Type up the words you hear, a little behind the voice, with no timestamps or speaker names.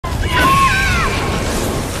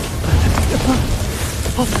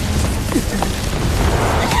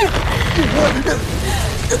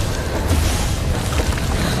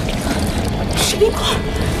是冰块！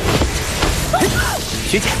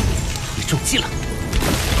学姐，你中计了！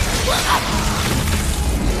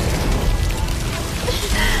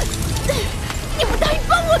你不答应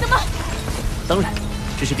帮我的吗？当然，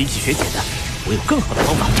只是比起学姐的，我有更好的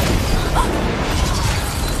方法。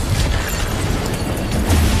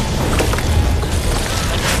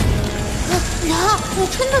呀，你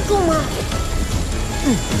撑得住吗？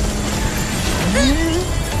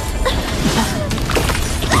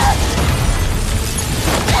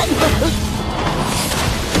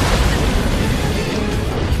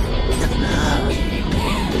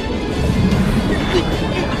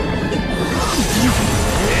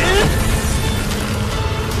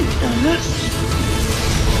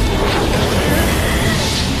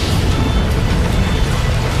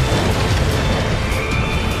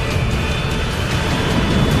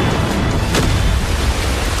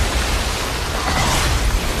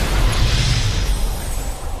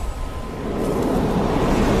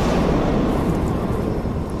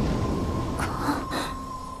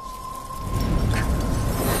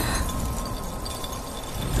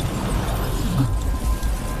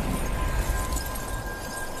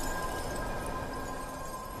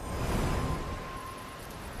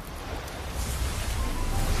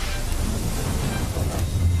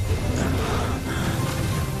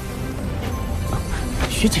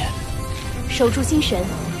学姐，守住心神，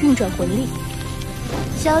运转魂力。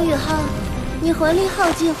小雨浩，你魂力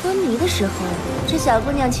耗尽昏迷的时候，这小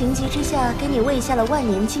姑娘情急之下给你喂下了万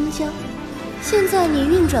年金胶，现在你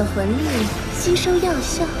运转魂力，吸收药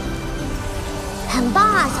效，很棒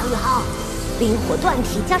啊，小雨浩！冰火断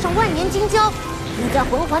体加上万年金胶，你在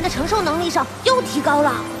魂环的承受能力上又提高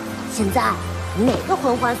了。现在每个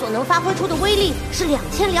魂环所能发挥出的威力是2200年。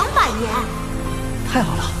太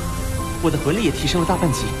好了！我的魂力也提升了大半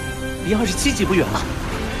级，离27级不远了。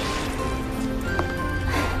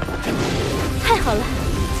太好了，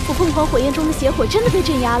我凤凰火焰中的邪火真的被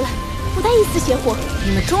镇压了，不带一丝邪火。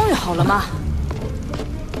你们终于好了吗？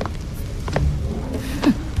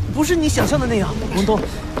不是你想象的那样，王东，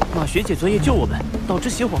马学姐昨夜救我们，导致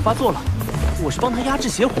邪火发作了，我是帮她压制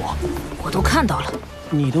邪火。我都看到了。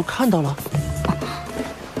你都看到了？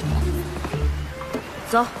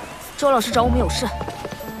走，周老师找我们有事。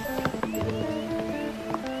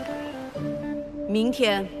明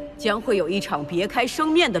天将会有一场别开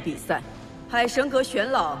生面的比赛，海神阁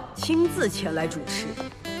玄老亲自前来主持，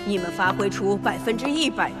你们发挥出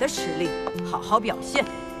100%的实力，好好表现。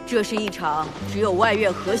这是一场只有外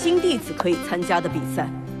院核心弟子可以参加的比赛，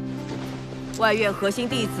外院核心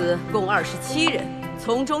弟子共27人，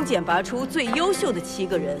从中选拔出最优秀的7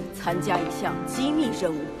个人参加一项机密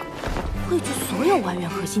任务，汇聚所有外院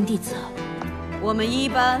核心弟子。我们一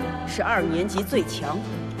班是2年级最强。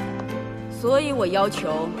所以我要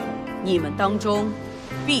求，你们当中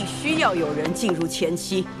必须要有人进入前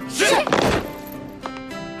7。是。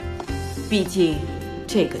毕竟，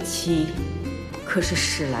这个7可是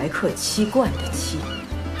史莱克7怪的7。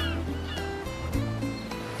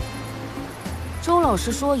周老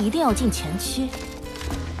师说一定要进前7，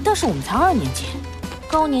但是我们才2年级，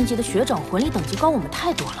高年级的学长魂力等级高我们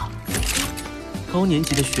太多了。高年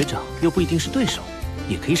级的学长又不一定是对手，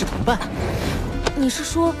也可以是同伴。你是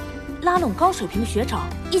说？拉拢高水平的学长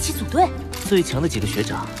一起组队，最强的几个学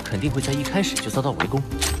长肯定会在一开始就遭到围攻，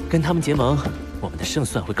跟他们结盟，我们的胜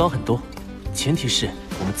算会高很多。前提是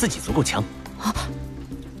我们自己足够强。啊！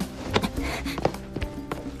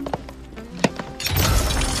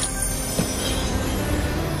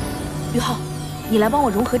于浩，你来帮我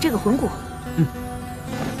融合这个魂骨。嗯。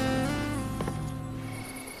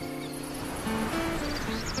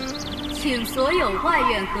请所有外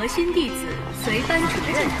院核心弟子随班主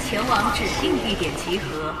任前往指定地点集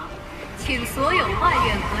合。请所有外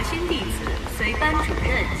院核心弟子随班主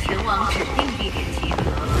任前往指定地点集合。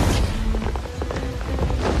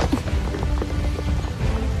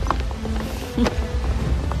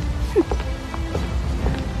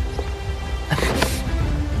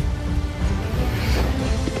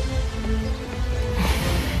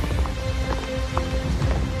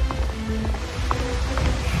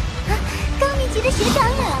高年级的学长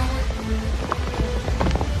也来了。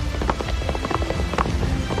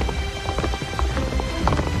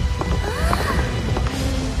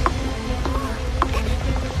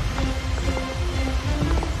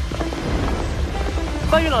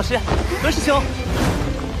范云老师，何师兄。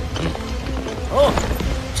哦，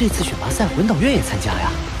这次选拔赛魂导院也参加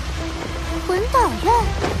呀？魂导院？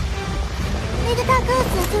那个大个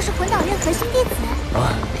子就是魂导院核心弟子。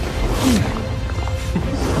啊。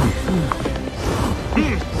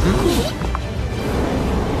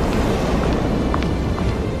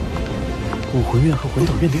武魂院和魂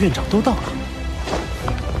导院的院长都到了。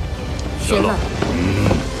学了，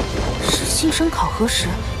是新生考核时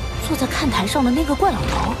坐在看台上的那个怪老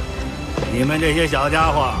头。你们这些小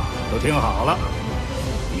家伙都听好了，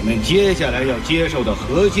你们接下来要接受的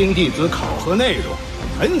核心弟子考核内容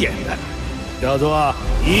很简单，叫做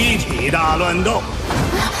遗体大乱斗。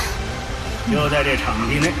就在这场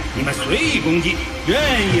地内，你们随意攻击，愿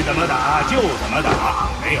意怎么打就怎么打，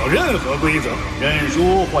没有任何规则。认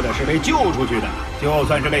输或者是被救出去的，就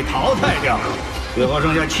算是被淘汰掉了。最后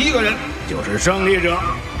剩下7个人就是胜利者。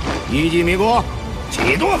一击迷宫，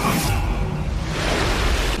启动。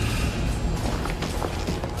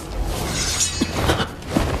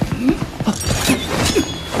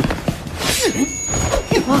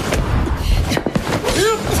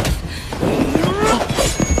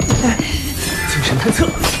精神探测。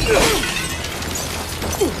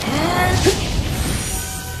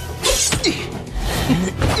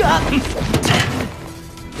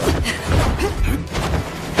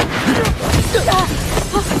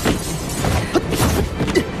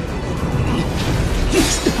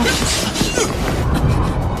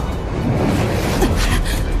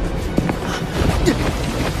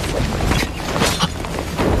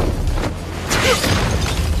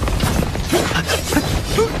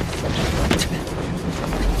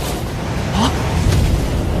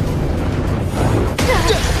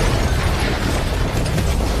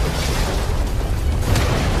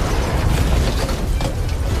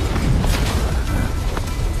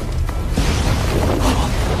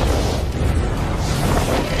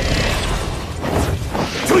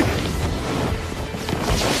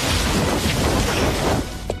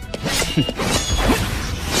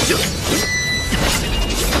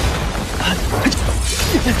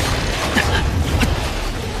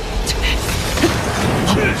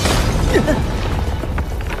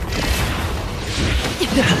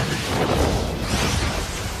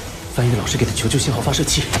翻译老师给的求救信号发射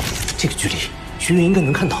器，这个距离学员应该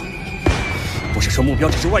能看到。不是说目标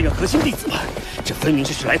只是外院核心弟子吗？这分明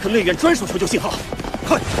是史莱克内院专属求救信号！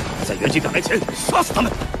快，在援军赶来前杀死他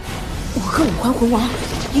们！5个5环魂王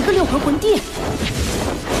，1个6环魂帝。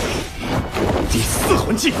第4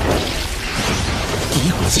魂技，第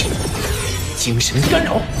1魂技，精神干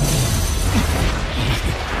扰，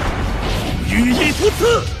羽翼突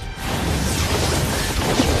刺。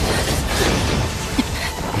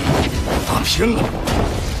打偏了。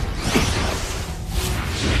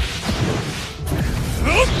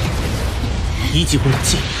1级魂导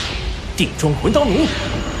器，定装魂刀弩。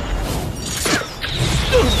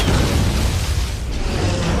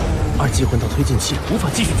2级魂导推进器无法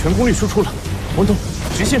继续全功率输出了，王东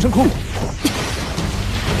直线升空。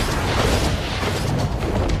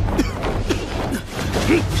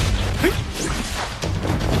宇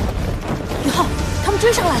浩，他们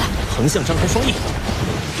追上来了！横向张开双翼。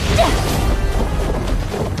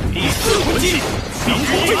第4魂技，强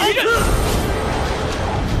攻击刃。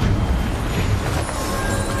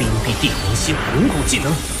冰壁地灵犀魂骨技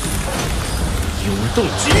能，永动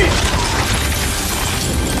之域。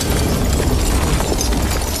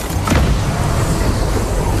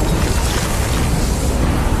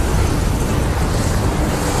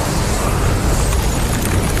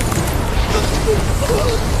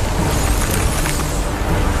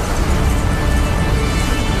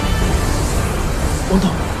王导，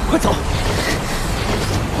快走！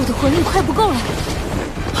我的魂力快不够了。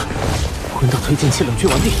魂导推进器冷却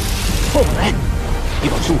完毕，放我来！你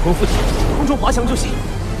保持武魂附体，空中滑翔就行。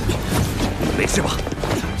没事吧？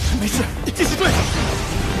没事，继续追。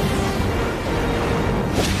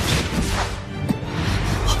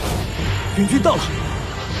援军到了。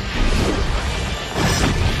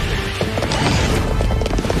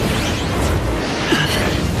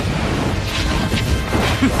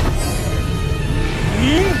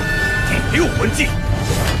第6魂技，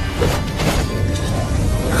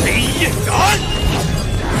黑焰斩。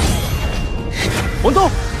王东，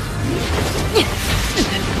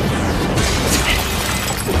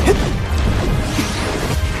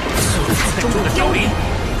手中的凋零，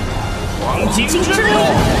黄金之路。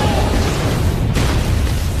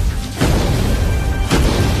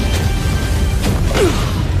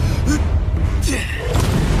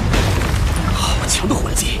好强的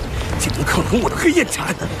魂技，竟能克服我的黑焰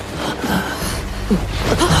斩！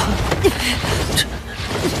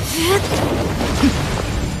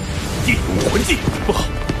第5魂技，不好，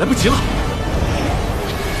来不及了！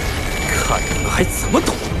看你们还怎么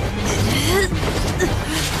躲！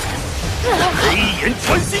黑炎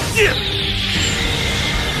穿心剑，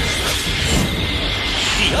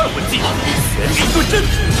第2魂技，玄灵遁阵。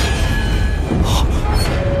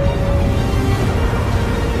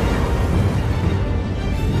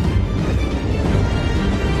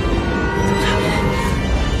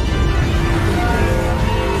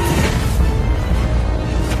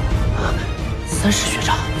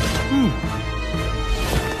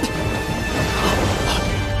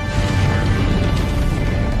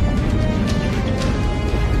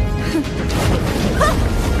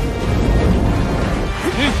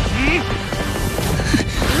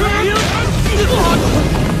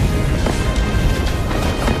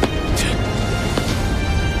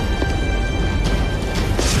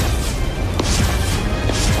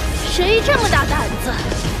么大胆子，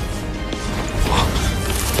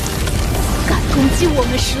敢攻击我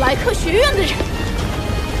们史莱克学院的人！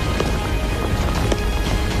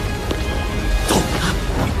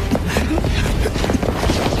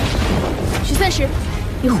徐三石，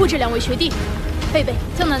你护着2位学弟，贝贝、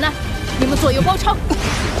江奶奶，你们左右包抄。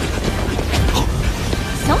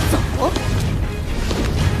想走？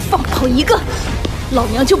放跑一个，老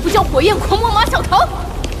娘就不叫火焰狂魔马小桃！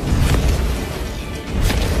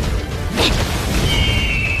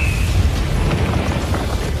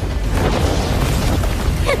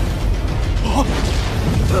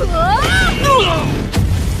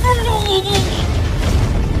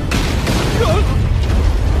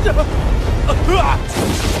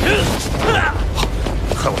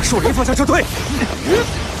看我树林方向撤退！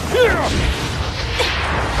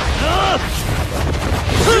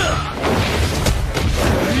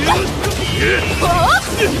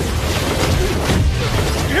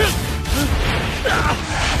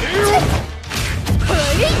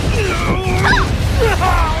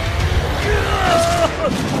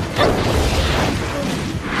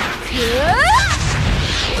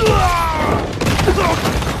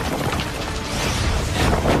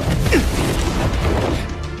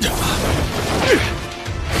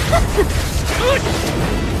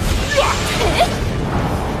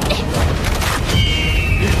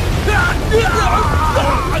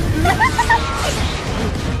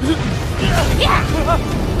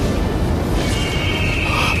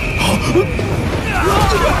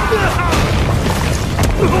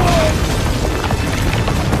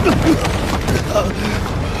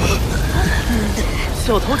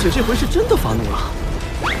小桃姐这回是真的发怒了。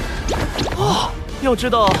哦，要知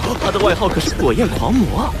道她的外号可是火焰狂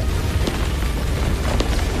魔啊！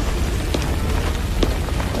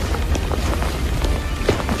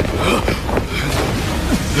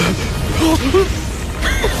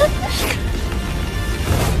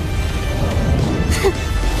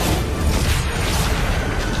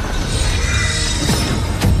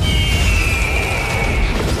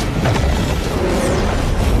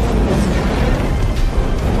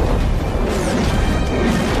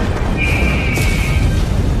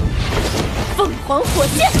凤凰火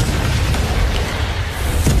箭！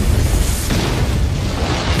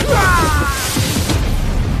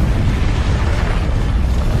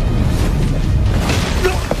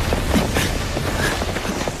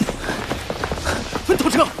头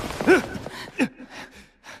车！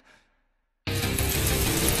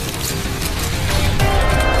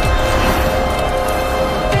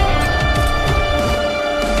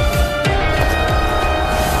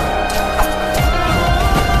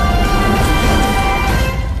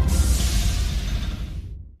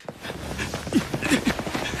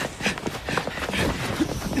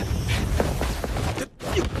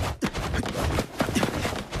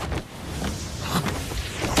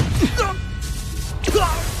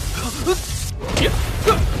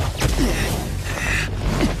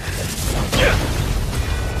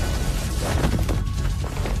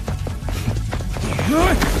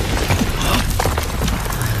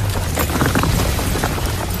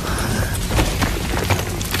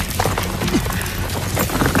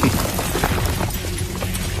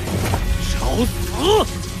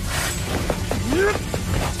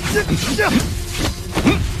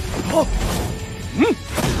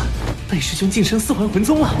贝师兄晋升4环魂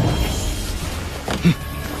宗了。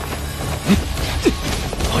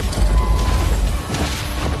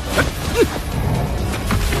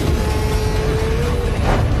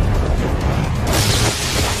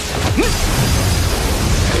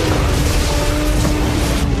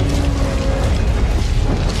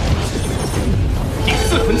第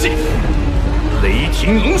4魂技，雷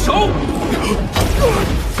霆龙手。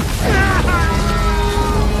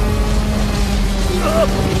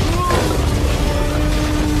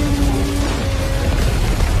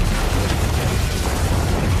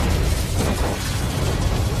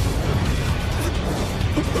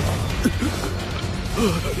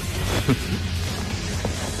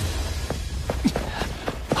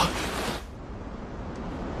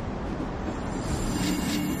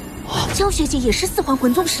江学姐也是4环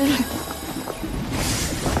魂宗实力。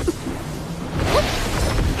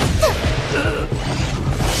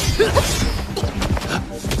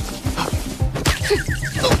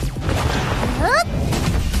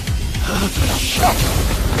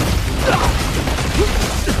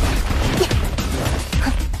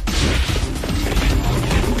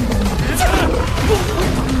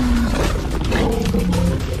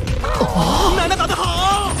奶奶打得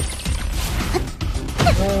好！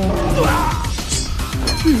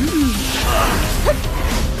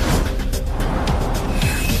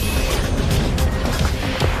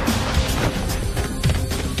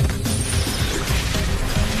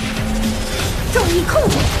意控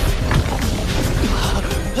制。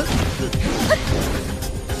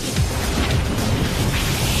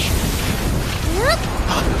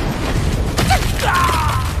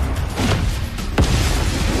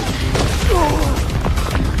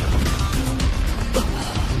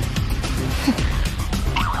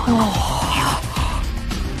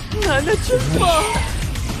奶奶真棒！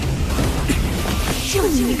就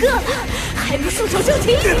你一个了，还不束手就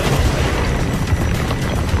擒！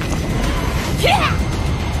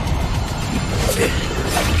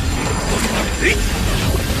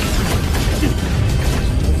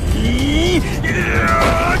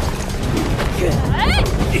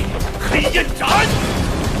黑焰斩！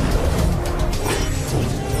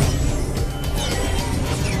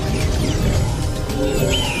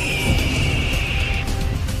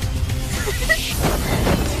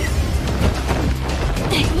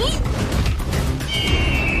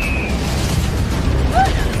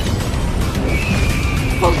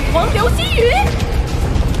凤凰流星雨！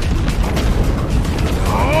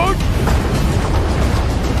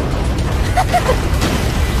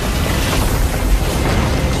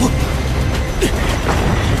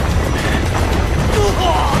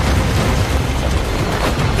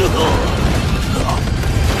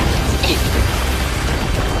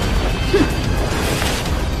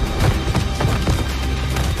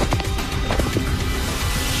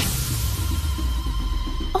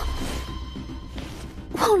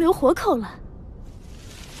忘留活口了。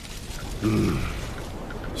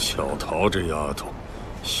小桃这丫头，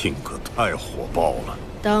性格太火爆了。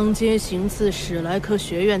当街行刺史莱克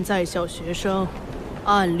学院在校学生，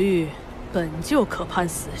按律本就可判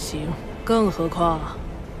死刑，更何况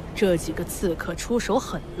这几个刺客出手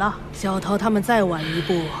狠辣，小桃他们再晚一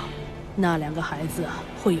步，那2个孩子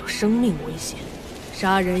会有生命危险，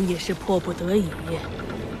杀人也是迫不得已。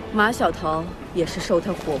马小桃也是受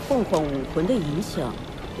他火凤凰武魂的影响，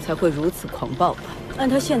才会如此狂暴吧？按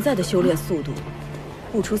他现在的修炼速度，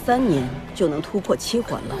不出3年就能突破7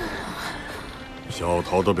环了。小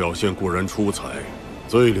桃的表现固然出彩，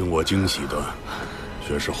最令我惊喜的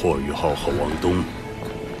却是霍雨浩和王东。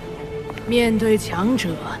面对强者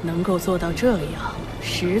能够做到这样，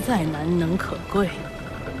实在难能可贵。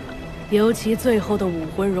尤其最后的武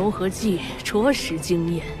魂融合技，着实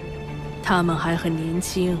惊艳。他们还很年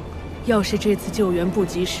轻，要是这次救援不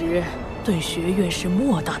及时，对学院是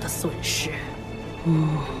莫大的损失。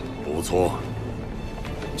不错，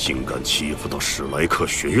竟敢欺负到史莱克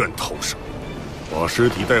学院头上，把尸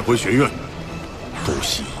体带回学院，不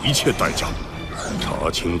惜一切代价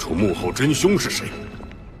查清楚幕后真凶是谁。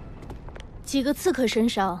几个刺客身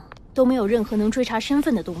上都没有任何能追查身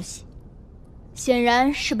份的东西，显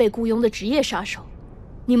然是被雇佣的职业杀手。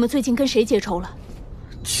你们最近跟谁结仇了？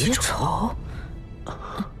结仇？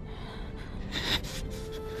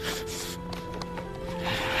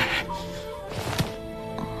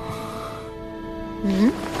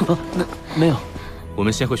没有。我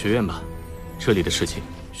们先回学院吧，这里的事情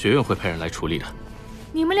学院会派人来处理的。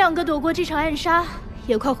你们2个躲过这场暗杀，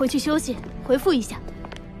也快回去休息，回复一下。